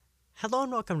Hello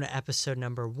and welcome to episode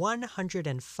number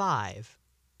 105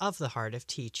 of The Heart of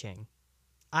Teaching.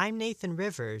 I'm Nathan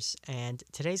Rivers, and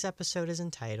today's episode is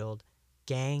entitled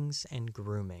Gangs and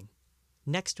Grooming.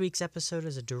 Next week's episode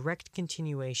is a direct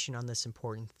continuation on this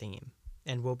important theme,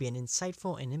 and will be an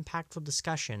insightful and impactful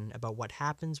discussion about what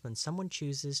happens when someone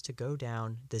chooses to go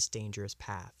down this dangerous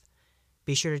path.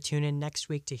 Be sure to tune in next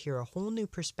week to hear a whole new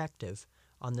perspective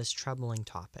on this troubling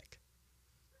topic.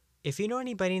 If you know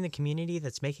anybody in the community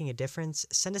that's making a difference,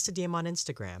 send us a DM on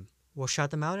Instagram. We'll shout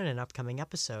them out in an upcoming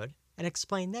episode and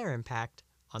explain their impact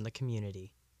on the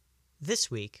community.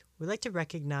 This week, we'd like to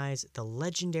recognize the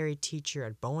legendary teacher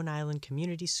at Bowen Island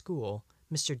Community School,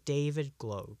 Mr. David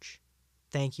Gloge.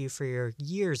 Thank you for your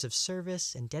years of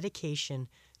service and dedication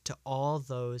to all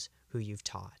those who you've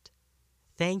taught.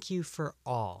 Thank you for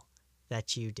all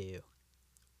that you do.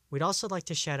 We'd also like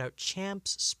to shout out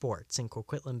Champs Sports in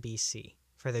Coquitlam, BC,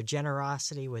 for their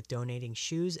generosity with donating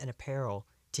shoes and apparel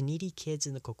to needy kids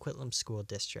in the Coquitlam School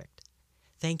District.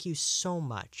 Thank you so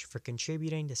much for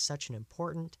contributing to such an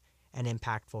important and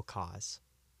impactful cause.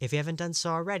 If you haven't done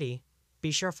so already, be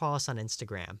sure to follow us on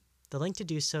Instagram. The link to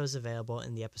do so is available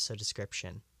in the episode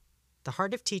description. The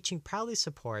Heart of Teaching proudly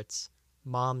supports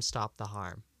Mom Stop the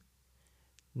Harm.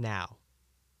 Now,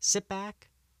 sit back,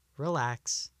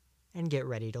 relax, and get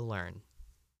ready to learn.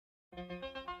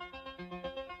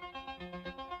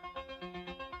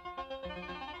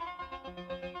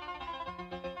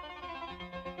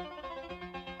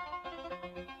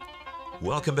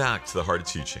 Welcome back to The Heart of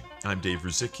Teaching. I'm Dave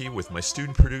Ruzicki with my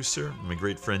student producer, my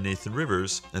great friend Nathan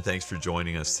Rivers, and thanks for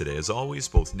joining us today. As always,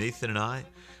 both Nathan and I,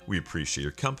 we appreciate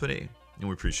your company and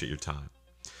we appreciate your time.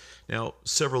 Now,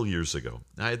 several years ago,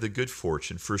 I had the good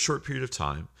fortune for a short period of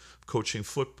time coaching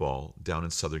football down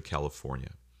in Southern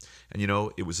California. And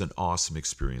it was an awesome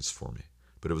experience for me,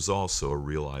 but it was also a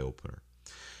real eye-opener.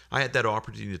 I had that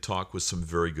opportunity to talk with some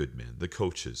very good men, the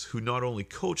coaches, who not only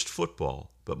coached football,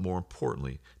 but more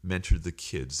importantly, mentored the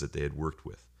kids that they had worked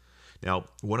with. Now,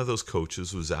 one of those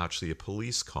coaches was actually a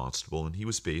police constable, and he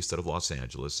was based out of Los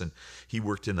Angeles, and he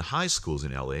worked in the high schools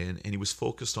in LA, and he was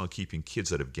focused on keeping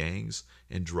kids out of gangs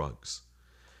and drugs.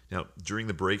 Now, during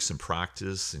the breaks in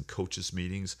practice and coaches'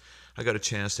 meetings, I got a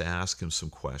chance to ask him some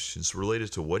questions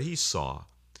related to what he saw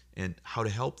and how to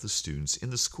help the students in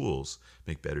the schools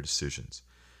make better decisions.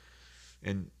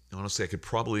 And honestly, I could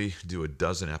probably do a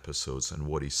dozen episodes on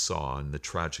what he saw and the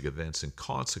tragic events and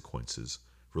consequences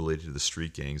related to the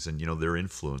street gangs and, their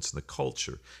influence in the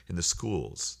culture in the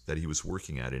schools that he was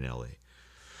working at in LA.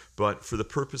 But for the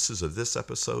purposes of this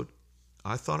episode,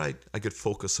 I thought I could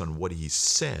focus on what he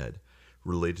said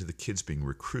related to the kids being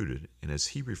recruited, and as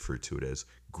he referred to it as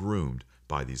groomed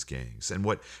by these gangs, and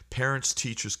what parents,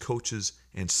 teachers, coaches,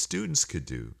 and students could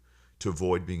do to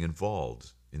avoid being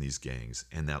involved in these gangs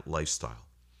and that lifestyle.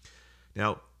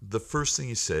 Now, the first thing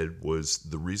he said was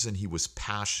the reason he was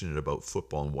passionate about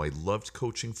football and why he loved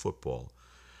coaching football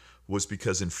was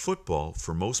because in football,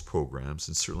 for most programs,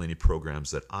 and certainly any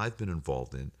programs that I've been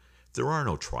involved in, there are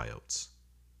no tryouts.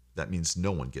 That means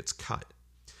no one gets cut.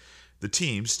 The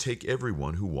teams take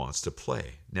everyone who wants to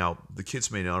play. Now, the kids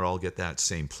may not all get that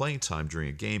same playing time during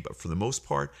a game, but for the most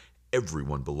part,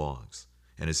 everyone belongs.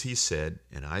 And as he said,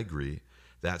 and I agree,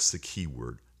 that's the key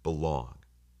word, belong.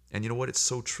 And you know what? It's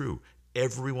so true.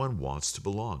 Everyone wants to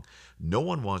belong. No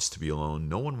one wants to be alone.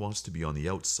 No one wants to be on the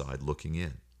outside looking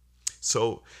in.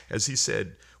 So, as he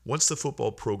said, once the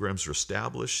football programs are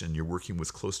established and you're working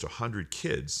with close to 100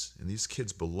 kids, and these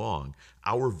kids belong,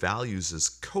 our values as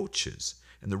coaches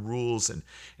and the rules and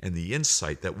the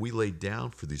insight that we lay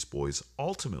down for these boys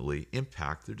ultimately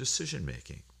impact their decision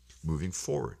making moving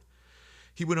forward.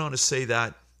 He went on to say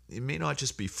that it may not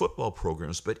just be football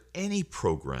programs, but any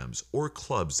programs or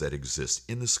clubs that exist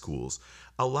in the schools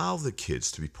allow the kids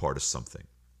to be part of something.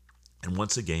 And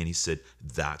once again, he said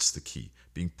that's the key,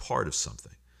 being part of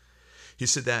something. He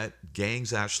said that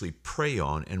gangs actually prey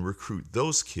on and recruit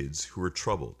those kids who are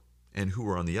troubled and who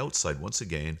are on the outside, once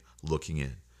again, looking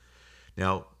in.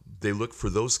 Now, they look for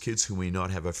those kids who may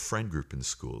not have a friend group in the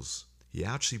schools. He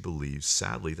actually believes,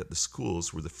 sadly, that the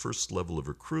schools were the first level of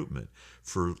recruitment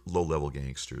for low-level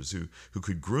gangsters who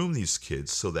could groom these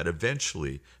kids so that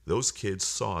eventually those kids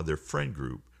saw their friend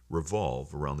group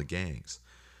revolve around the gangs.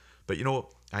 But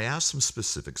I asked him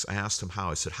specifics. I asked him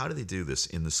how. I said, how do they do this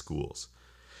in the schools?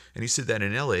 And he said that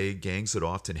in LA, gangs would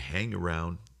often hang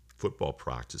around football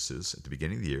practices at the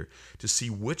beginning of the year to see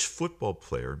which football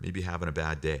player may be having a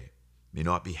bad day, may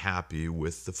not be happy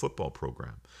with the football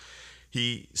program.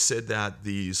 He said that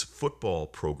these football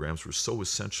programs were so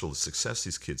essential to the success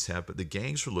these kids have, but the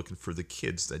gangs were looking for the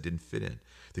kids that didn't fit in,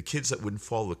 the kids that wouldn't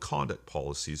follow the conduct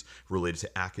policies related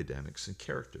to academics and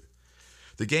character.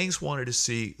 The gangs wanted to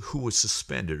see who was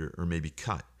suspended or maybe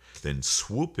cut, then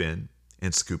swoop in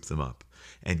and scoop them up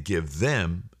and give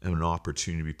them an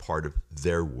opportunity to be part of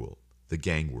their world, the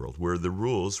gang world, where the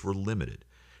rules were limited,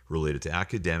 related to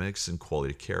academics and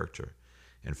quality of character,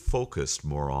 and focused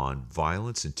more on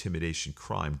violence, intimidation,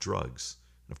 crime, drugs,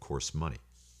 and of course money.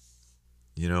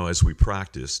 As we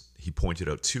practiced, he pointed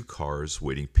out 2 cars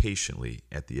waiting patiently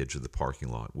at the edge of the parking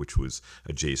lot, which was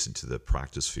adjacent to the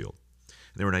practice field.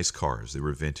 And they were nice cars. They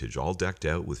were vintage, all decked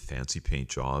out with fancy paint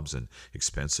jobs and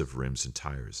expensive rims and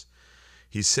tires.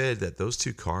 He said that those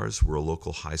 2 cars were a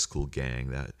local high school gang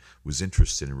that was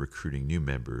interested in recruiting new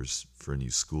members for a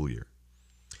new school year.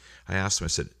 I asked him, I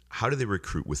said, how do they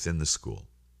recruit within the school?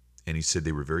 And he said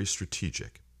they were very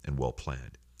strategic and well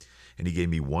planned. And he gave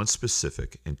me one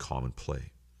specific and common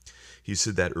play. He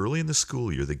said that early in the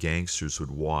school year, the gangsters would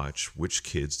watch which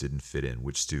kids didn't fit in,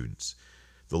 which students.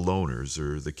 The loners,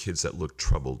 or the kids that looked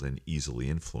troubled and easily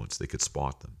influenced, they could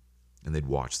spot them. And they'd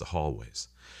watch the hallways.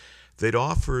 They'd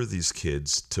offer these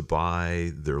kids to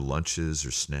buy their lunches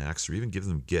or snacks or even give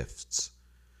them gifts.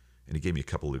 And he gave me a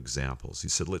couple of examples. He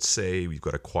said, let's say we've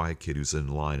got a quiet kid who's in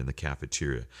line in the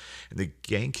cafeteria. And the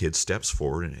gang kid steps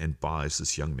forward and buys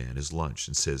this young man his lunch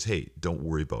and says, hey, don't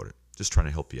worry about it. Just trying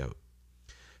to help you out.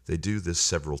 They do this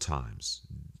several times,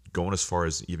 going as far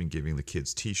as even giving the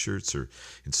kids T-shirts or,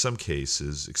 in some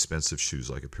cases, expensive shoes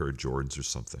like a pair of Jordans or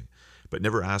something, but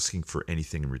never asking for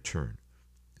anything in return.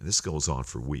 And this goes on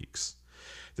for weeks.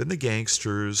 Then the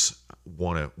gangsters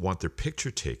want their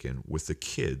picture taken with the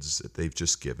kids that they've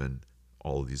just given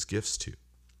all of these gifts to.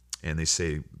 And they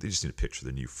say they just need a picture of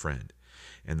their new friend.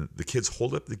 And the kids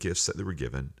hold up the gifts that they were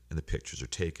given and the pictures are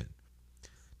taken.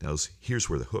 Now, here's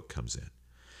where the hook comes in.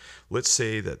 Let's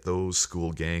say that those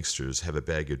school gangsters have a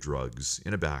bag of drugs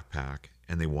in a backpack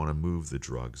and they want to move the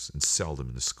drugs and sell them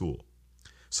in the school.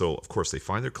 So, of course, they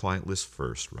find their client list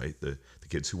first, right? The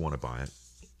kids who want to buy it.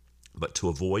 But to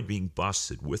avoid being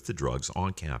busted with the drugs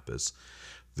on campus,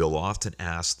 they'll often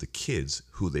ask the kids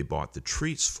who they bought the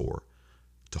treats for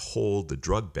to hold the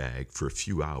drug bag for a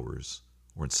few hours,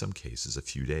 or in some cases, a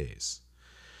few days.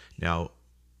 Now,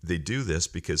 they do this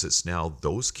because it's now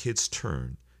those kids'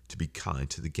 turn to be kind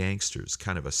to the gangsters,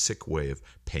 kind of a sick way of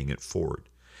paying it forward.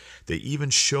 They even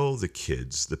show the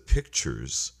kids the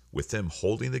pictures with them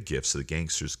holding the gifts that the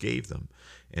gangsters gave them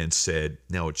and said,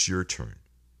 now it's your turn.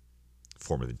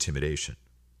 Form of intimidation.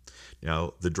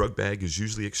 Now, the drug bag is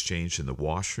usually exchanged in the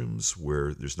washrooms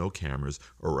where there's no cameras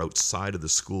or outside of the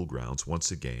school grounds, once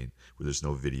again, where there's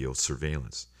no video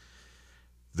surveillance.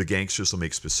 The gangsters will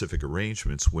make specific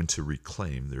arrangements when to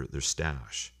reclaim their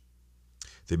stash.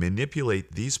 They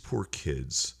manipulate these poor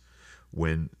kids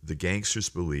when the gangsters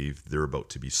believe they're about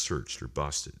to be searched or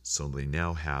busted. So they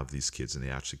now have these kids, and they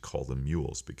actually call them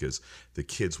mules because the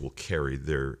kids will carry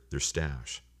their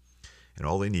stash. And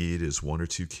all they need is 1 or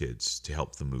 2 kids to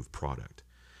help them move product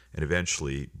and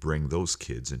eventually bring those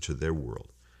kids into their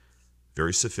world.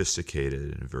 Very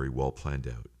sophisticated and very well planned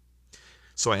out.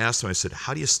 So I asked him, I said,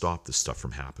 how do you stop this stuff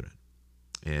from happening?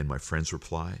 And my friend's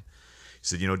reply, he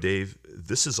said, Dave,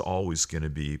 this is always going to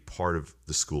be part of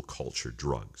the school culture,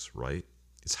 drugs, right?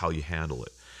 It's how you handle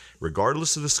it.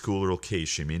 Regardless of the school or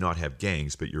location, you may not have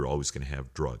gangs, but you're always going to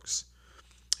have drugs.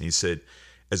 And he said,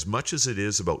 as much as it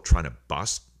is about trying to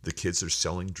bust the kids that are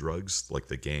selling drugs, like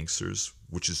the gangsters,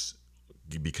 which is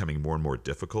becoming more and more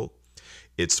difficult,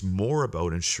 it's more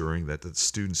about ensuring that the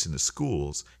students in the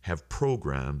schools have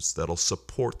programs that'll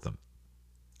support them,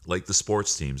 like the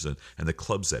sports teams and the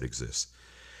clubs that exist.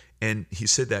 And he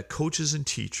said that coaches and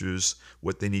teachers,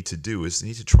 what they need to do is they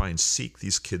need to try and seek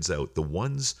these kids out, the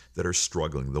ones that are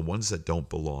struggling, the ones that don't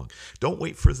belong. Don't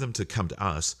wait for them to come to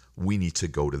us. We need to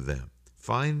go to them.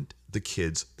 Find the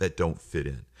kids that don't fit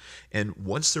in. And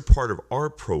once they're part of our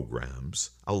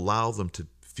programs, allow them to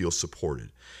feel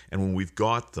supported. And when we've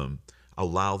got them,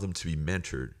 allow them to be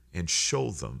mentored and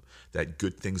show them that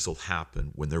good things will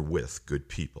happen when they're with good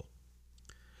people.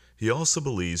 He also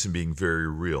believes in being very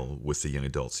real with the young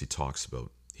adults he talks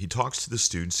about. He talks to the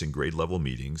students in grade level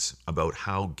meetings about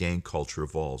how gang culture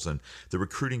evolves and the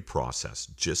recruiting process,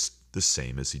 just the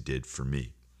same as he did for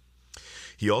me.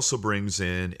 He also brings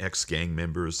in ex-gang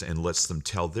members and lets them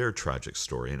tell their tragic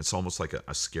story. And it's almost like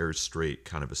a scared straight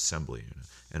kind of assembly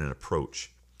and an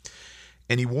approach.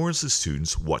 And he warns the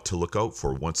students what to look out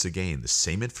for. Once again, the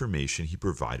same information he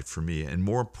provided for me. And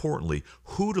more importantly,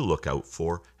 who to look out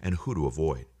for and who to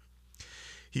avoid.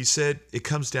 He said it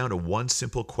comes down to one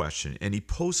simple question. And he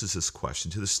poses this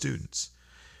question to the students.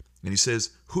 And he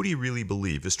says, who do you really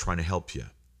believe is trying to help you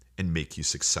and make you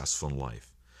successful in life?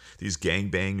 These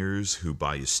gangbangers who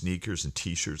buy you sneakers and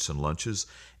t-shirts and lunches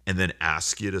and then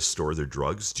ask you to store their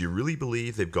drugs, do you really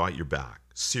believe they've got your back?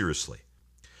 Seriously.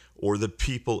 Or the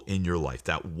people in your life,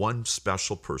 that one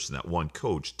special person, that one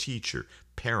coach, teacher,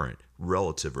 parent,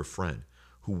 relative, or friend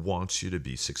who wants you to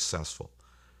be successful.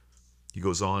 He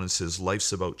goes on and says,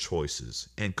 life's about choices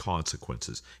and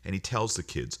consequences. And he tells the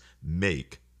kids,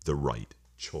 make the right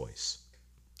choice.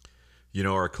 You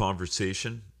know, our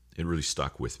conversation, it really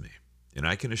stuck with me. And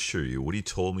I can assure you, what he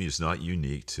told me is not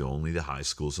unique to only the high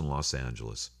schools in Los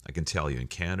Angeles. I can tell you in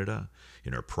Canada,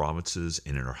 in our provinces,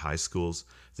 and in our high schools,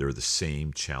 there are the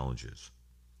same challenges.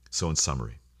 So in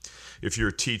summary, if you're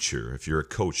a teacher, if you're a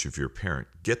coach, if you're a parent,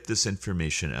 get this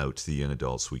information out to the young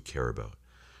adults we care about.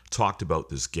 Talk about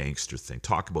this gangster thing.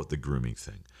 Talk about the grooming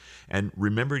thing. And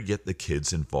remember to get the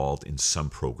kids involved in some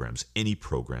programs, any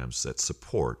programs that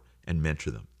support and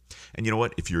mentor them. And you know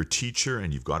what? If you're a teacher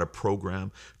and you've got a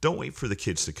program, don't wait for the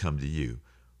kids to come to you.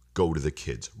 Go to the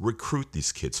kids. Recruit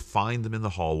these kids. Find them in the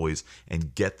hallways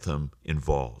and get them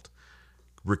involved.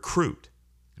 Recruit.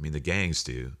 I mean, the gangs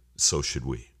do. So should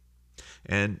we.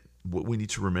 And what we need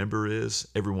to remember is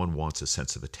everyone wants a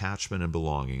sense of attachment and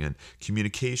belonging. And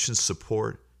communication,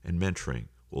 support, and mentoring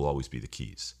will always be the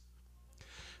keys.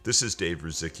 This is Dave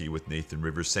Ruzicki with Nathan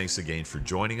Rivers. Thanks again for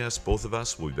joining us. Both of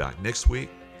us will be back next week.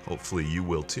 Hopefully you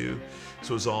will too.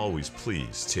 So as always,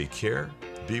 please take care,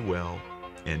 be well,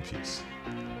 and peace.